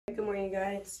Good morning,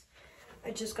 guys.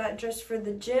 I just got dressed for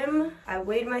the gym. I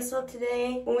weighed myself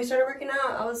today. When we started working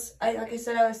out, like I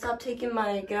said, I stopped taking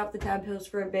my get off the tab pills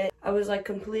for a bit. I was like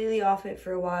completely off it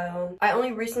for a while. I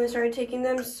only recently started taking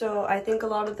them, so I think a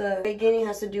lot of the weight gaining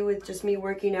has to do with just me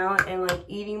working out and like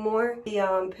eating more.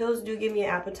 The pills do give me an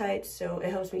appetite, so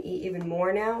it helps me eat even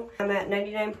more now. I'm at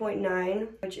 99.9,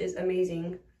 which is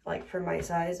amazing, like for my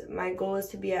size. My goal is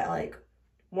to be at like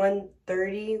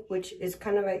 130, which is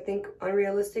kind of, I think,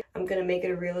 unrealistic. I'm gonna make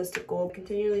it a realistic goal.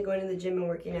 Continually going to the gym and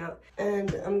working out,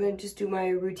 and I'm gonna just do my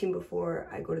routine before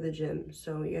I go to the gym,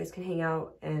 so you guys can hang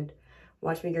out and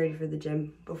watch me get ready for the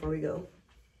gym before we go.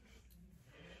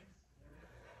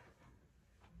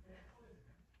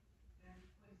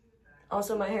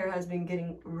 Also, my hair has been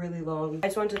getting really long. I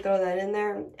just wanted to throw that in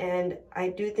there, and I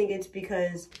do think it's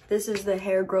because this is the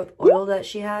hair growth oil that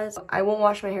she has. I won't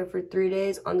wash my hair for 3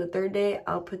 days. On the 3rd day,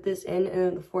 I'll put this in, and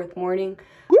then the 4th morning,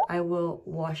 I will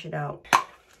wash it out.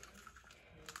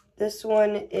 This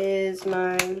one is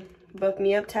my Buff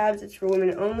Me Up tabs. It's for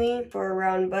women only, for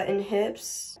round butt and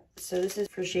hips. So this is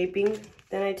for shaping.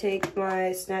 Then I take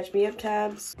my Snatch Me Up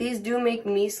tabs. These do make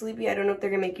me sleepy. I don't know if they're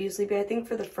gonna make you sleepy. I think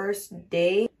for the first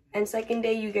day and 2nd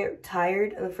day you get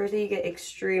tired, and the 1st day you get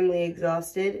extremely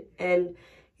exhausted, and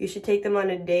you should take them on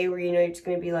a day where you know you're just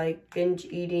gonna be like binge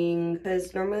eating,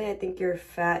 because normally I think your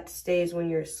fat stays when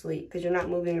you're asleep because you're not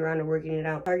moving around and working it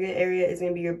out. Target area is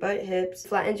gonna be your butt, hips,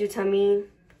 flattens your tummy,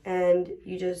 and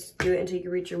you just do it until you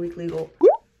reach your weekly goal.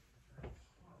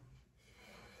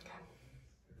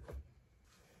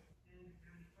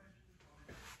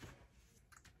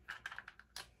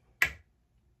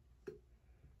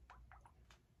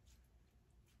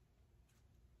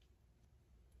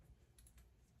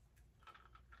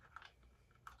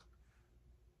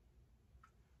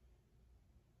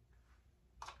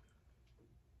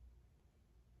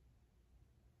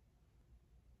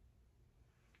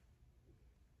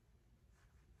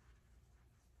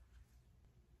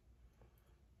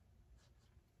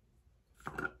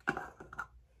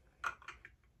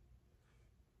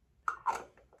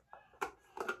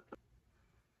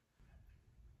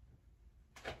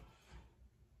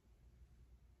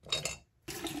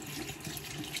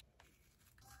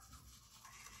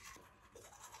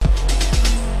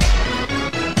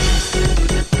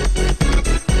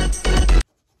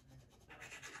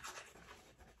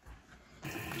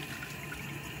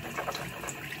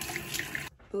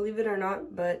 Believe it or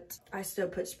not, but I still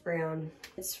put spray on.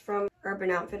 It's from Urban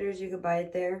Outfitters. You could buy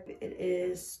it there. It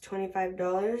is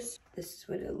 $25. This is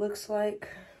what it looks like.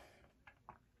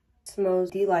 It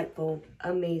smells delightful.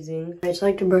 Amazing. I just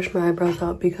like to brush my eyebrows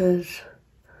out because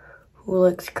who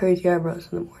likes crazy eyebrows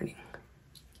in the morning?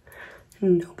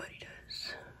 Nobody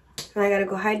does. And I gotta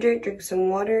go hydrate, drink some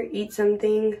water, eat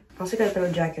something. Also gotta throw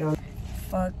a jacket on.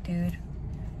 Fuck, dude.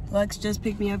 Lex just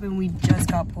picked me up and we just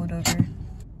got pulled over.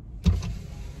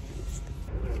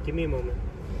 Give me a moment.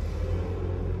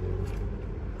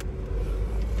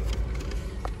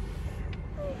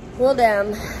 Well,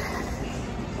 damn.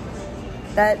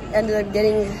 That ended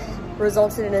up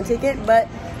resulted in a ticket, but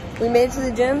we made it to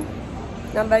the gym.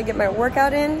 Now I'm about to get my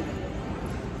workout in.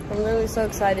 I'm literally so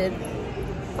excited.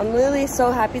 I'm literally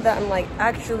so happy that I'm like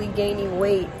actually gaining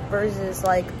weight versus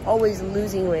like always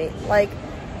losing weight. Like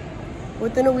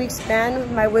within a week's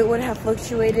span, my weight would have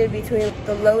fluctuated between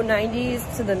the low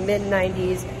 90s to the mid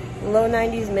 90s. Low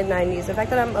 90s, mid 90s. The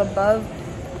fact that I'm above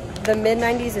the mid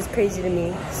 90s is crazy to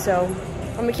me. So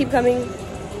I'm gonna keep coming,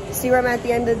 see where I'm at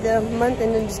the end of the month,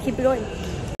 and then just keep it going.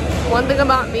 One thing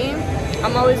about me,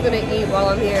 I'm always gonna eat while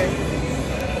I'm here.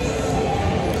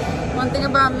 One thing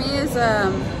about me is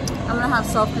I'm gonna have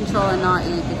self-control and not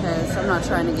eat because I'm not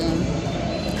trying to gain.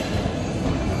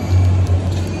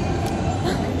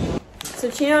 So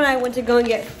Chino and I went to go and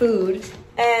get food,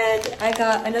 and I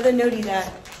got another noti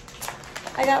that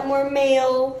I got more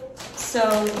mail. So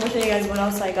I'll show you guys what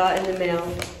else I got in the mail.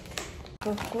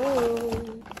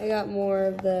 I got more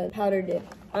of the powder dip.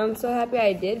 I'm so happy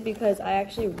I did because I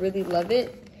actually really love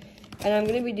it, and I'm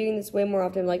gonna be doing this way more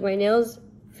often. Like my nails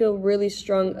feel really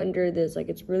strong under this, like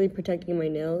it's really protecting my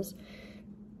nails.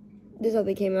 This is how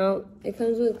they came out. It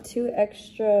comes with 2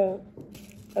 extra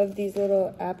of these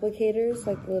little applicators,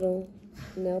 like the little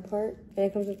nail part, and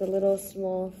it comes with a little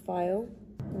small file.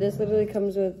 This literally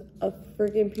comes with a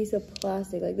freaking piece of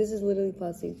plastic. Like this is literally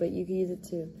plastic, but you can use it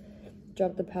to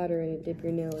drop the powder in and dip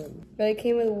your nail in. But it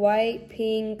came with white,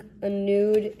 pink, a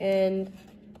nude, and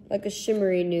like a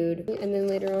shimmery nude. And then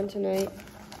later on tonight,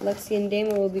 Lexi and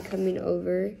Dama will be coming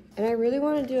over. And I really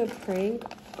want to do a prank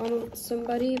on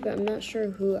somebody, but I'm not sure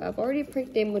who. I've already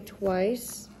pranked Dama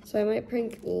twice, so I might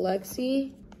prank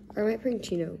Lexi, or I might prank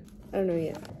Chino. I don't know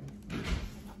yet.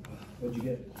 What'd you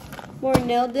get? More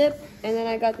nail dip, and then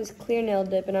I got this clear nail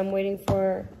dip, and I'm waiting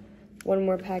for one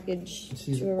more package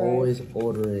She's to arrive. always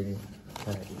ordering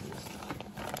packages.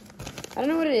 I don't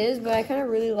know what it is, but I kind of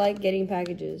really like getting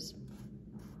packages.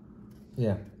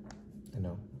 Yeah, I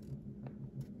know.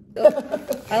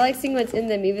 I like seeing what's in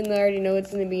them, even though I already know what's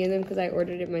going to be in them because I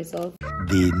ordered it myself.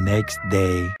 The next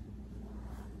day.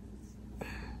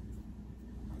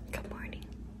 Good morning.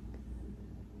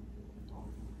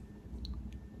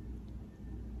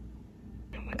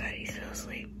 Oh my god, he's still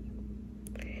asleep.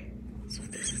 So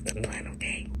this is the plan,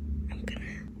 okay? I'm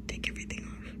gonna take everything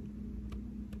off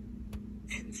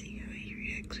and see how he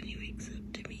reacts when he wakes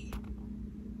up to me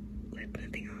with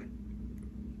nothing on.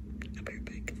 I'll be right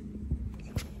back.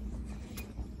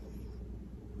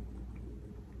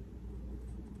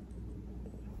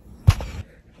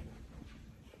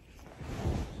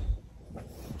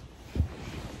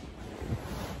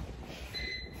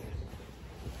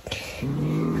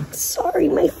 Sorry,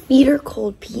 my feet are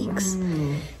cold, Peaks.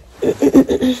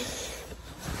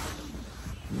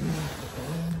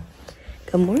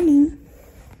 Good morning.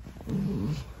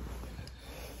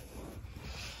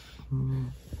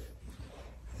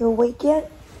 You awake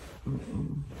yet?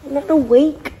 You're not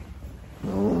awake.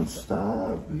 No,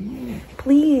 stop.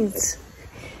 Please.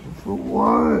 For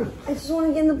what? I just want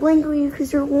to get in the blanket with you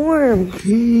because you're warm. Hey,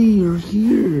 you're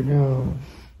here now.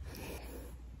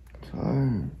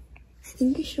 Tired. I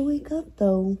think you should wake up,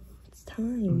 though. It's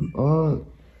time.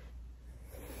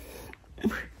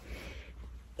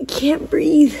 I can't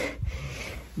breathe.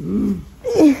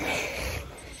 Okay.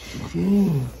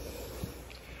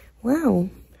 Wow.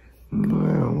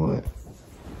 Wow, what?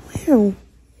 Wow.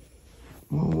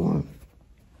 What?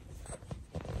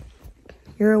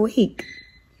 You're awake.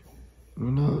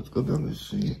 No, let's go down the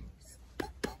street.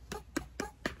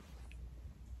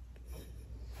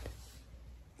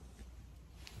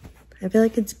 I feel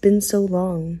like it's been so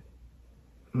long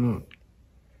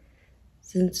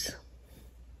since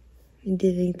we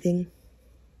did anything.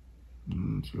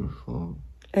 It's your fault.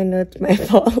 I know it's my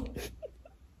fault.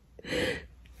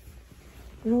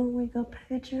 You don't wake up,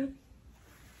 picture?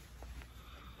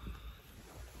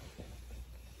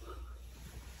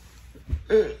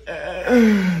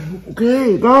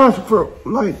 Okay, gosh, for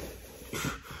like,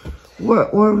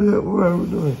 what are we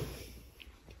doing?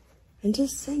 I'm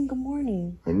just saying good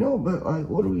morning. I know, but like,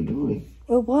 what are we doing?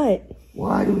 Or what?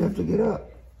 Why do we have to get up?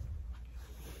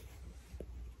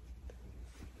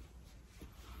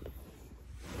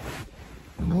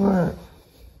 What?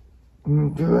 You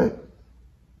do it?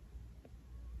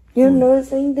 You don't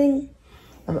notice anything?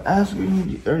 I'm asking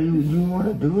you, you want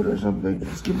to do it or something?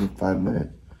 Just give me 5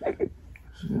 minutes.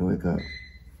 She's gonna wake up.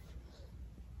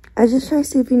 I just trying to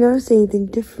see if you noticed anything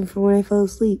different from when I fell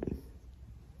asleep.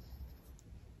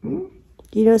 Hmm?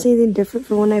 Do you notice anything different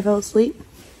from when I fell asleep?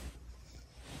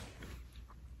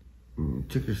 You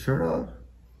took your shirt off?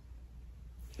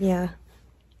 Yeah.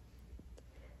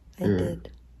 I Yeah.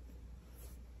 did.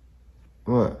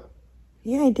 What?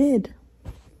 Yeah, I did.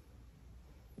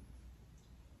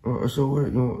 So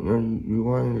what, you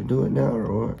wanting to do it now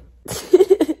or what?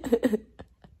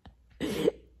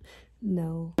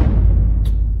 No.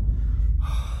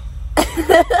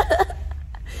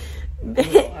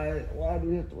 Why do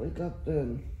we have to wake up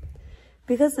then?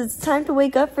 Because it's time to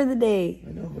wake up for the day.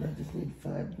 I know, but I just need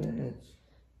 5 minutes.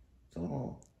 It's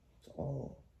all. It's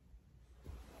all.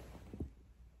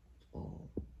 It's all.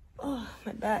 Oh,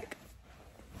 my back.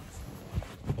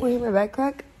 Want to hear my back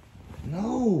crack?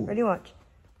 No. Ready, watch.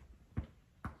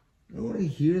 You don't want to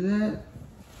hear that?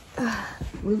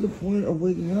 What is the point of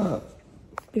waking up?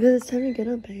 Because it's time to get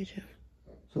up, Paige.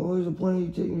 So what is the point of you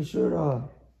taking your shirt off?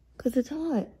 Because it's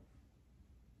hot.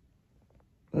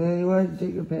 And then you wanted to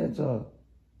take your pants off.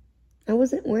 I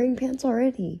wasn't wearing pants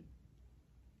already.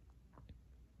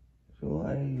 So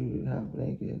why are you half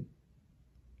naked?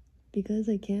 Because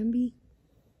I can be.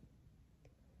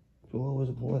 So what was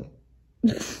the point?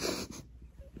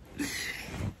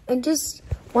 I just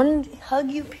wanted to hug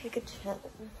you, Pikachu.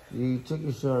 You took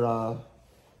your shirt off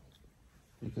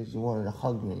because you wanted to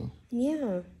hug me.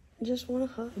 Yeah, I just want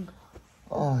to hug.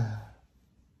 Oh,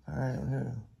 alright,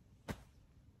 here.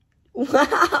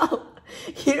 Wow,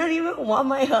 you don't even want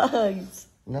my hugs.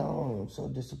 No, I'm so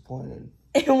disappointed.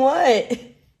 In what?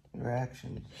 Your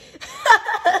actions.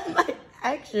 My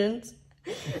actions?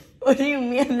 What do you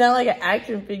mean? I'm not like an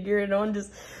action figure and no one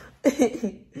just...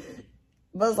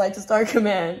 Buzz like to start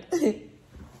command.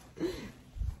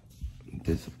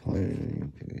 Disappointed in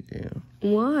you, Pikachu.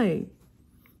 Why?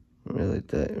 I really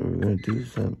thought we were gonna do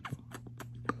something.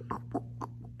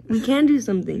 We can do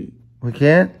something. We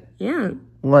can't? Yeah.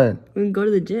 When? We can go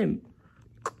to the gym.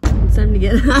 And it's time to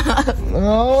get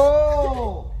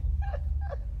No!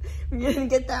 You're gonna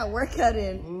get that workout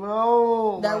in.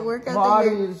 No! That workout body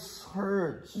that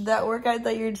hurts. that workout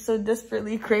that you're so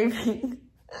desperately craving.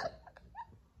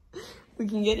 We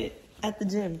can get it at the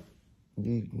gym.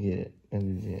 You can get it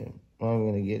in the gym. I'm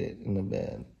gonna get it in the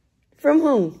bed. From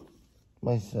whom?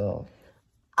 Myself.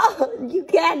 Oh, you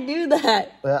can't do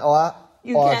that.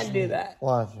 You can't do that.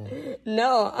 Watch me.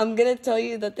 No, I'm gonna tell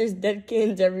you that there's dead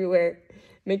kittens everywhere.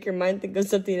 Make your mind think of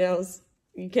something else.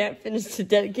 You can't finish the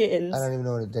dead kittens. I don't even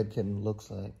know what a dead kitten looks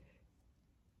like.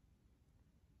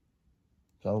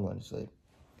 So I'm going to sleep.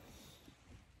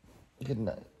 Good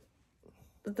night.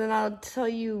 But then I'll tell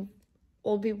you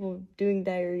old people doing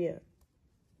diarrhea.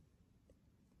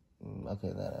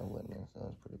 Okay, that I witnessed. That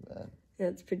was pretty bad. Yeah,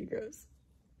 it's pretty gross.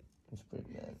 It's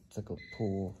pretty bad. It's like a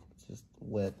pool. It's just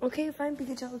wet. Okay, fine,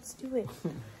 Pikachu, let's do it.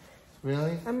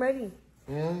 Really? I'm ready.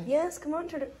 Really? Yes, come on,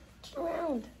 turn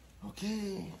around.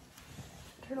 Okay.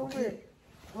 Turn over.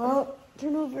 Well,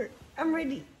 turn over. I'm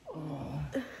ready.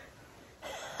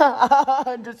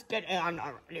 Just kidding. I'm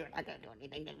not ready. I can't do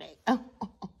anything today.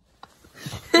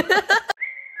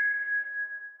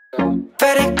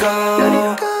 Let it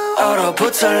go.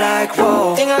 얼어붙어 like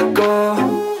whoa. 띵하고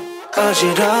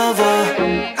어지러워.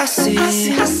 I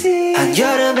see.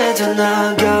 한여름에도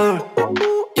넌 겨울.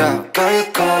 Yeah,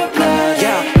 가요 blood.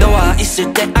 Yeah, 너와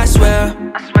있을 때 I swear.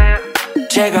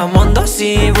 제가 먼저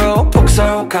zero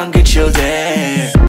폭설한 그 chill day.